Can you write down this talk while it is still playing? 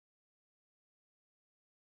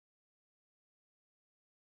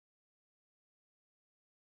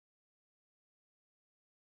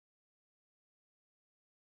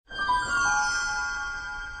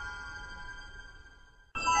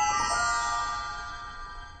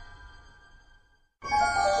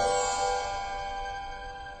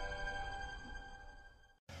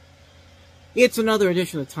It's another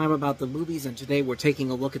edition of Time About the Movies, and today we're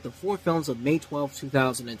taking a look at the 4 films of May 12,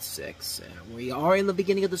 2006. We are in the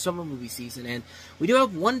beginning of the summer movie season, and we do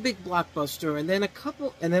have one big blockbuster, and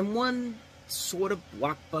then one sort of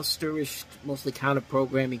blockbuster-ish, mostly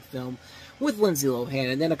counter-programming film with Lindsay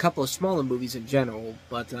Lohan, and then a couple of smaller movies in general.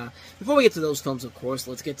 But before we get to those films, of course,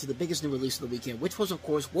 let's get to the biggest new release of the weekend, which was, of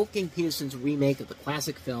course, Wolfgang Petersen's remake of the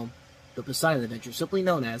classic film, The Poseidon Adventure, simply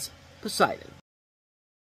known as Poseidon.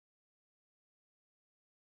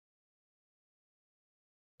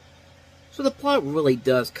 So the plot really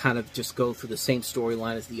does kind of just go through the same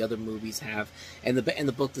storyline as the other movies have, and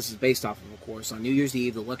the book this is based off of course. On New Year's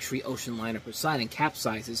Eve, the luxury ocean liner Poseidon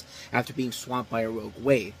capsizes after being swamped by a rogue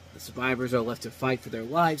wave. The survivors are left to fight for their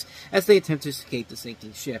lives as they attempt to escape the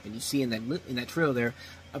sinking ship. And you see in that trailer there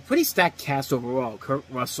a pretty stacked cast overall: Kurt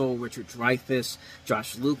Russell, Richard Dreyfuss,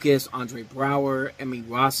 Josh Lucas, Andre Braugher, Emmy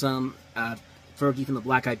Rossum, Fergie from the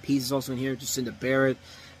Black Eyed Peas is also in here, Jacinda Barrett.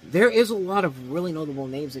 There is a lot of really notable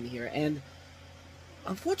names in here, and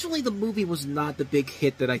unfortunately the movie was not the big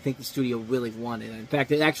hit that I think the studio really wanted. In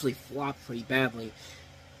fact, it actually flopped pretty badly.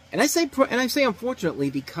 And I say unfortunately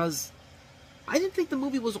because I didn't think the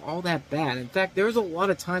movie was all that bad. In fact, there's a lot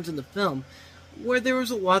of times in the film where there was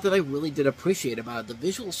a lot that I really did appreciate about it. The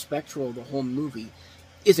visual spectrum of the whole movie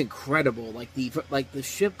is incredible. Like the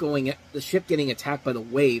ship getting attacked by the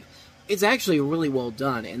wave. It's actually really well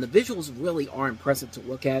done, and the visuals really are impressive to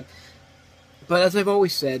look at. But as I've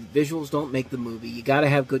always said, visuals don't make the movie. You gotta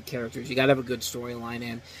have good characters, you gotta have a good storyline,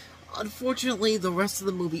 and unfortunately, the rest of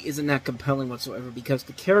the movie isn't that compelling whatsoever because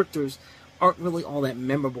the characters aren't really all that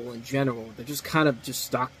memorable in general. They're just kind of just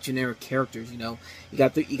stock generic characters, you know. You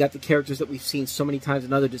got the characters that we've seen so many times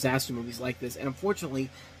in other disaster movies like this, and unfortunately,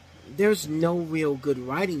 there's no real good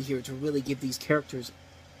writing here to really give these characters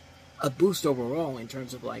a boost overall in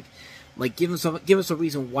terms of like give us a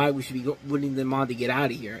reason why we should be rooting them on to get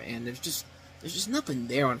out of here. And there's just nothing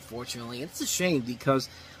there, unfortunately. And it's a shame because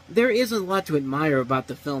there is a lot to admire about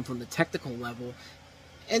the film from the technical level,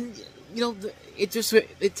 and you know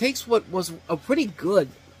it takes what was a pretty good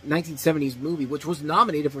 1970s movie, which was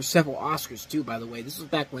nominated for several Oscars too, by the way. This was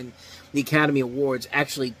back when the Academy Awards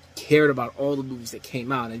actually cared about all the movies that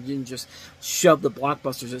came out and didn't just shove the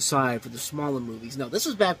blockbusters aside for the smaller movies. No, this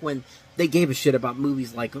was back when they gave a shit about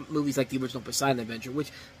movies like the original Poseidon Adventure,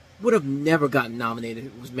 which would have never gotten nominated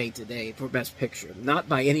if it was made today for Best Picture. Not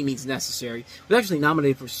by any means necessary. It was actually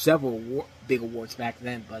nominated for several big awards back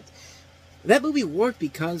then, but that movie worked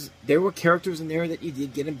because there were characters in there that you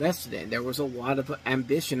did get invested in. There was a lot of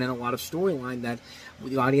ambition and a lot of storyline that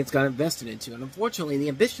the audience got invested into. And unfortunately, the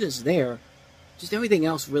ambition is there, just everything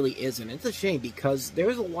else really isn't. It's a shame because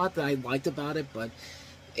there's a lot that I liked about it, but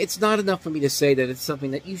it's not enough for me to say that it's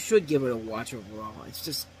something that you should give it a watch overall. It's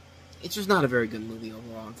just not a very good movie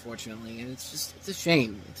overall, unfortunately. And it's a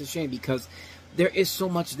shame. It's a shame because there is so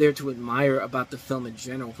much there to admire about the film in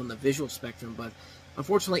general from the visual spectrum, but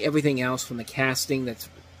unfortunately, everything else from the casting that's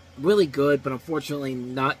really good, but unfortunately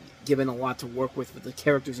not given a lot to work with the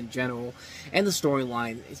characters in general and the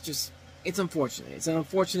storyline. It's unfortunate. It's an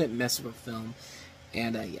unfortunate mess of a film.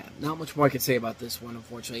 And yeah, not much more I could say about this one,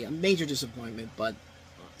 unfortunately. A major disappointment, but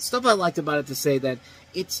stuff I liked about it to say that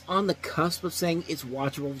it's on the cusp of saying it's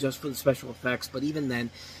watchable just for the special effects, but even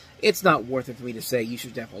then, it's not worth it for me to say you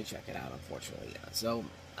should definitely check it out, unfortunately. Yeah. So,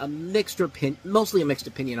 mostly a mixed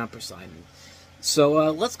opinion on Poseidon.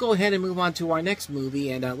 So let's go ahead and move on to our next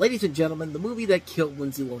movie, and ladies and gentlemen, the movie that killed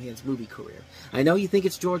Lindsay Lohan's movie career. I know you think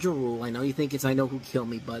it's Georgia Rule, I know you think it's I Know Who Killed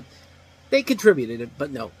Me, but they contributed it, but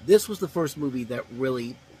no, this was the first movie that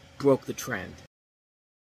really broke the trend.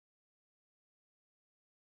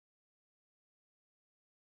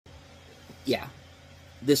 Yeah,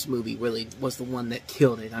 this movie really was the one that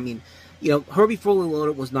killed it. I mean, you know, Herbie Fully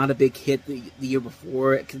Loaded was not a big hit the year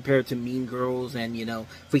before compared to Mean Girls and, you know,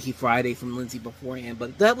 Freaky Friday from Lindsay beforehand,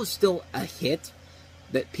 but that was still a hit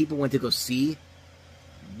that people went to go see.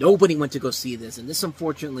 Nobody went to go see this, and this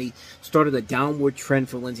unfortunately started a downward trend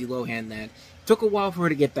for Lindsay Lohan that took a while for her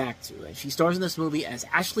to get back to. And she stars in this movie as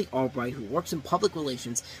Ashley Albright, who works in public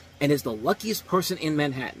relations and is the luckiest person in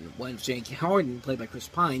Manhattan, when Jake Harden, played by Chris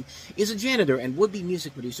Pine, is a janitor and would-be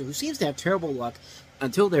music producer who seems to have terrible luck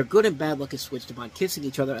until their good and bad luck is switched upon kissing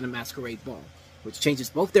each other at a masquerade ball, which changes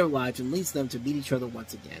both their lives and leads them to meet each other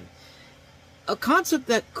once again. A concept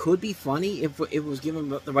that could be funny if it was given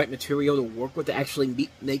the right material to work with to actually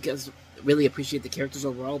make us really appreciate the characters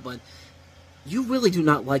overall, but you really do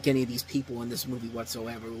not like any of these people in this movie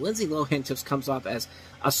whatsoever. Lindsay Lohan just comes off as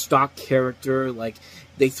a stock character. Like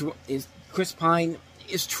Chris Pine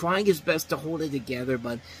is trying his best to hold it together,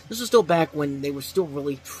 but this was still back when they were still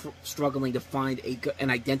really struggling to find an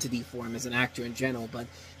identity for him as an actor in general, but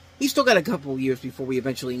he's still got a couple of years before we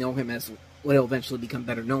eventually know him as what he'll eventually become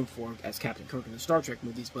better known for as Captain Kirk in the Star Trek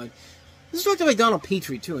movies. But this is directed by Donald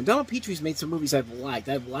Petrie too, and Donald Petrie's made some movies I've liked.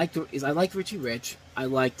 I liked Richie Rich. I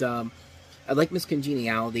liked Miss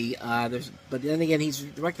Congeniality. But then again, he's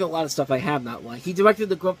directed a lot of stuff I have not liked. He directed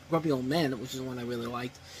The Grumpy Old Men, which is one I really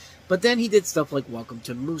liked. But then he did stuff like Welcome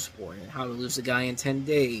to Mooseport and How to Lose a Guy in 10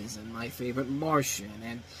 Days and My Favorite Martian.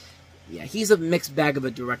 And yeah, he's a mixed bag of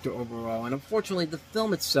a director overall. And unfortunately, the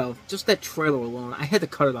film itself, just that trailer alone, I had to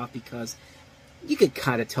cut it off because you could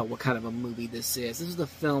kind of tell what kind of a movie this is. This is a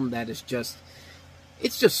film that is just...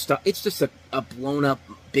 It's just a blown up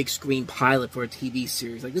big screen pilot for a TV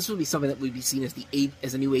series. Like, this would be something that would be seen as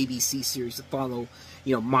a new ABC series to follow,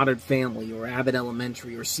 Modern Family or Abbott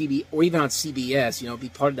Elementary or or even on CBS. Be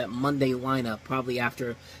part of that Monday lineup probably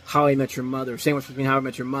after How I Met Your Mother, sandwiched between How I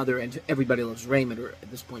Met Your Mother and Everybody Loves Raymond, or at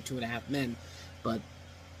this point 2.5 Men. But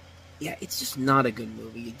yeah, it's just not a good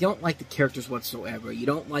movie. You don't like the characters whatsoever. You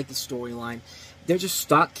don't like the storyline. They're just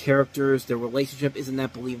stock characters. Their relationship isn't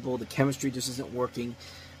that believable. The chemistry just isn't working.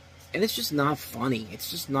 And it's just not funny. It's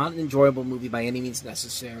just not an enjoyable movie by any means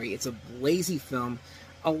necessary. It's a lazy film.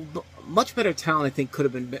 A much better talent, I think, could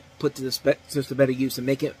have been put to just a better use and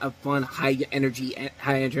make it a fun, high energy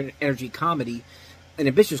comedy, an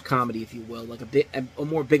ambitious comedy, if you will, like a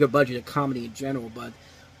more bigger budget comedy in general. But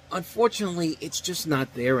unfortunately, it's just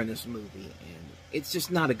not there in this movie, and it's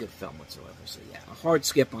just not a good film whatsoever. So yeah, a hard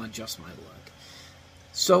skip on Just My Luck.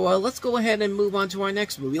 So let's go ahead and move on to our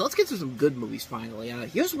next movie. Let's get to some good movies finally.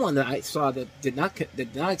 Here's one that I saw that did not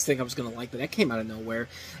think I was going to like, but that came out of nowhere.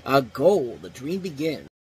 Gold, The Dream Begins.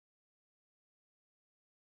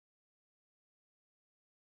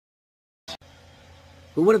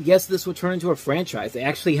 Who would have guessed this would turn into a franchise? They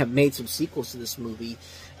actually have made some sequels to this movie.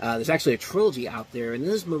 There's actually a trilogy out there. And in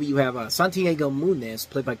this movie, you have Santiago Munez,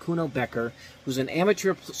 played by Kuno Becker, who's an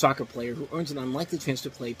amateur soccer player who earns an unlikely chance to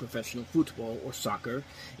play professional football, or soccer,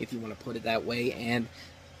 if you want to put it that way. And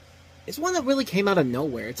it's one that really came out of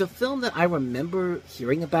nowhere. It's a film that I remember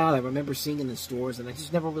hearing about, I remember seeing in the stores, and I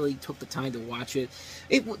just never really took the time to watch it.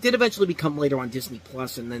 It did eventually become later on Disney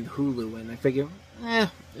Plus and then Hulu, and I figured,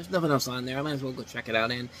 there's nothing else on there. I might as well go check it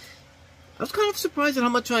out. And I was kind of surprised at how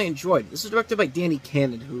much I enjoyed it. This is directed by Danny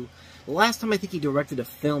Cannon, who, the last time I think he directed a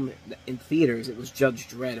film in theaters, it was Judge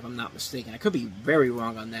Dredd, if I'm not mistaken. I could be very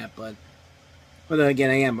wrong on that, but then again,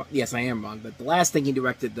 I am wrong. But the last thing he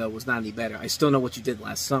directed, though, was not any better. I Still Know What You Did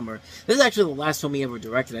Last Summer. This is actually the last film he ever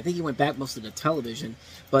directed. I think he went back mostly to television.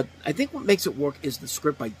 But I think what makes it work is the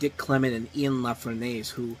script by Dick Clement and Ian LaFernaise,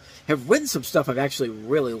 who have written some stuff I've actually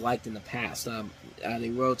really liked in the past. They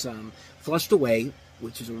wrote Flushed Away,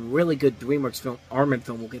 which is a really good DreamWorks film, Armand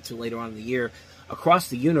film we'll get to later on in the year. Across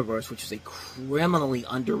the Universe, which is a criminally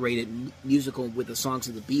underrated musical with the songs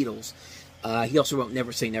of the Beatles. He also wrote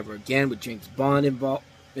Never Say Never Again with James Bond involved.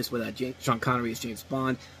 This with Sean Connery as James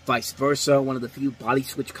Bond. Vice Versa, one of the few body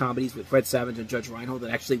switch comedies with Fred Savage and Judge Reinhold that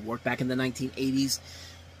actually worked back in the 1980s.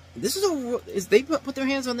 This is they put their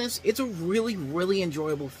hands on this. It's a really, really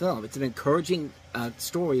enjoyable film. It's an encouraging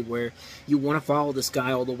story where you want to follow this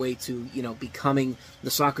guy all the way to, becoming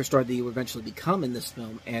the soccer star that he will eventually become in this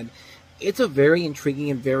film. And it's a very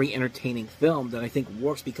intriguing and very entertaining film that I think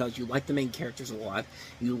works because you like the main characters a lot.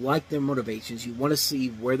 You like their motivations. You want to see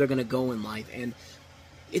where they're going to go in life. And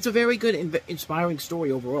it's a very good, inspiring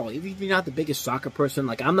story overall. Even if you're not the biggest soccer person,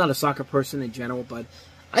 like I'm not a soccer person in general, but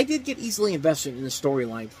I did get easily invested in the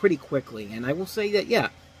storyline pretty quickly. And I will say that, yeah,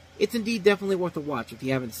 it's indeed definitely worth a watch if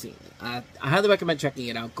you haven't seen it. I highly recommend checking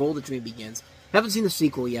it out. Gold, The Dream Begins. Haven't seen the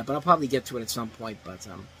sequel yet, but I'll probably get to it at some point.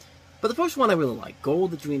 But the first one I really like,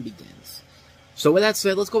 Gold, The Dream Begins. So with that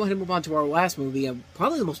said, let's go ahead and move on to our last movie.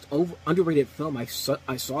 Probably the most underrated film I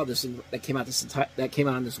saw that came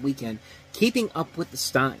out on this weekend, Keeping Up with the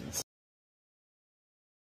Steins.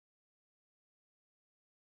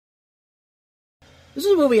 This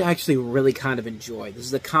is a movie I actually really kind of enjoy. This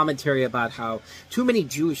is a commentary about how too many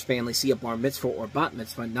Jewish families see a bar mitzvah or bat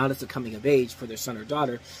mitzvah not as a coming of age for their son or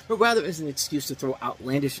daughter, but rather as an excuse to throw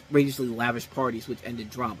outrageously lavish parties which end in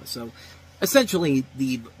drama. So, essentially,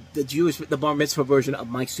 the bar mitzvah version of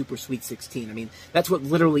My Super Sweet 16. I mean, that's what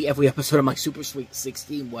literally every episode of My Super Sweet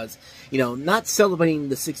 16 was. Not celebrating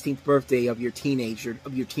the 16th birthday of your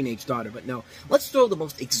teenage daughter, but no, let's throw the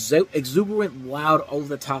most exuberant, loud,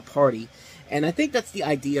 over-the-top party. And I think that's the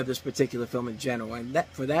idea of this particular film in general. And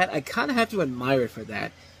for that, I kind of have to admire it for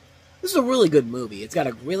that. This is a really good movie. It's got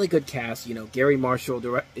a really good cast. You know, Gary Marshall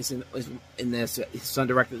is in this. His son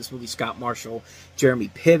directed this movie, Scott Marshall. Jeremy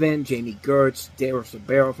Piven, Jamie Gertz, Daryl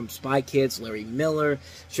Sabero from Spy Kids, Larry Miller,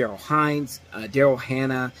 Cheryl Hines, Daryl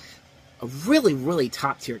Hannah. A really, really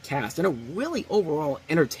top-tier cast, and a really overall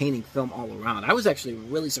entertaining film all around. I was actually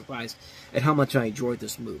really surprised at how much I enjoyed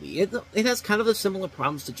this movie. It has kind of the similar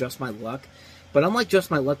problems to Just My Luck, but unlike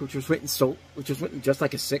Just My Luck, which was written just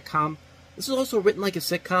like a sitcom, this is also written like a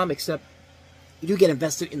sitcom, except you do get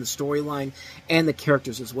invested in the storyline and the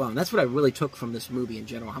characters as well. And that's what I really took from this movie in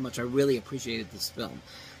general, how much I really appreciated this film.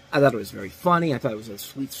 I thought it was very funny. I thought it was a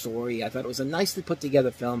sweet story. I thought it was a nicely put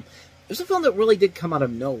together film. It was a film that really did come out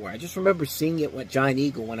of nowhere. I just remember seeing it at Giant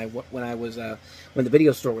Eagle when the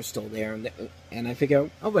video store was still there, and I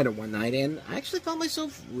figured I'll rent it one night, and I actually found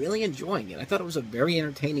myself really enjoying it. I thought it was a very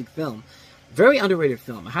entertaining film, very underrated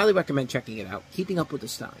film. I highly recommend checking it out. Keeping Up with the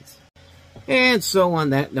Stars. And so on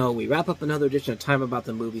that note, we wrap up another edition of Time About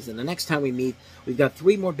the Movies, and the next time we meet, we've got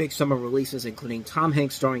 3 more big summer releases, including Tom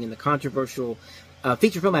Hanks starring in the controversial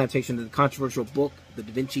feature film adaptation of the controversial book, The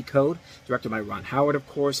Da Vinci Code, directed by Ron Howard, of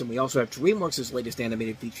course, and we also have DreamWorks' latest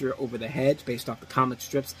animated feature, Over the Hedge, based off the comic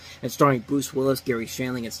strips, and starring Bruce Willis, Gary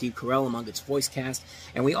Shandling, and Steve Carell among its voice cast,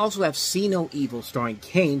 and we also have See No Evil, starring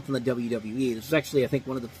Kane from the WWE. This was actually, I think,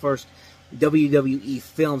 one of the first WWE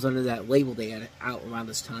films under that label they had out around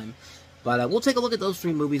this time. But we'll take a look at those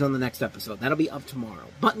 3 movies on the next episode. That'll be up tomorrow.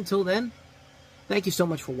 But until then, thank you so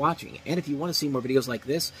much for watching. And if you want to see more videos like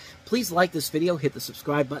this, please like this video, hit the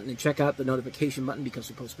subscribe button, and check out the notification button because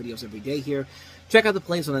we post videos every day here. Check out the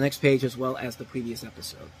plays on the next page as well as the previous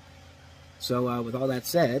episode. So, with all that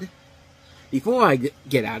said, before I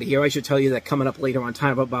get out of here, I should tell you that coming up later on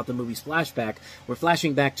Time About the Movies Flashback, we're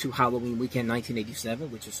flashing back to Halloween weekend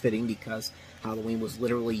 1987, which is fitting because Halloween was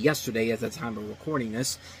literally yesterday at the time of recording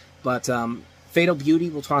this. But Fatal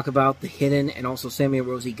Beauty, we'll talk about The Hidden, and also Sammy and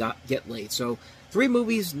Rosie Get Laid. So 3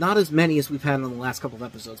 movies, not as many as we've had in the last couple of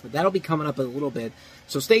episodes, but that'll be coming up in a little bit.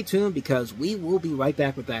 So stay tuned because we will be right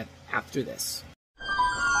back with that after this.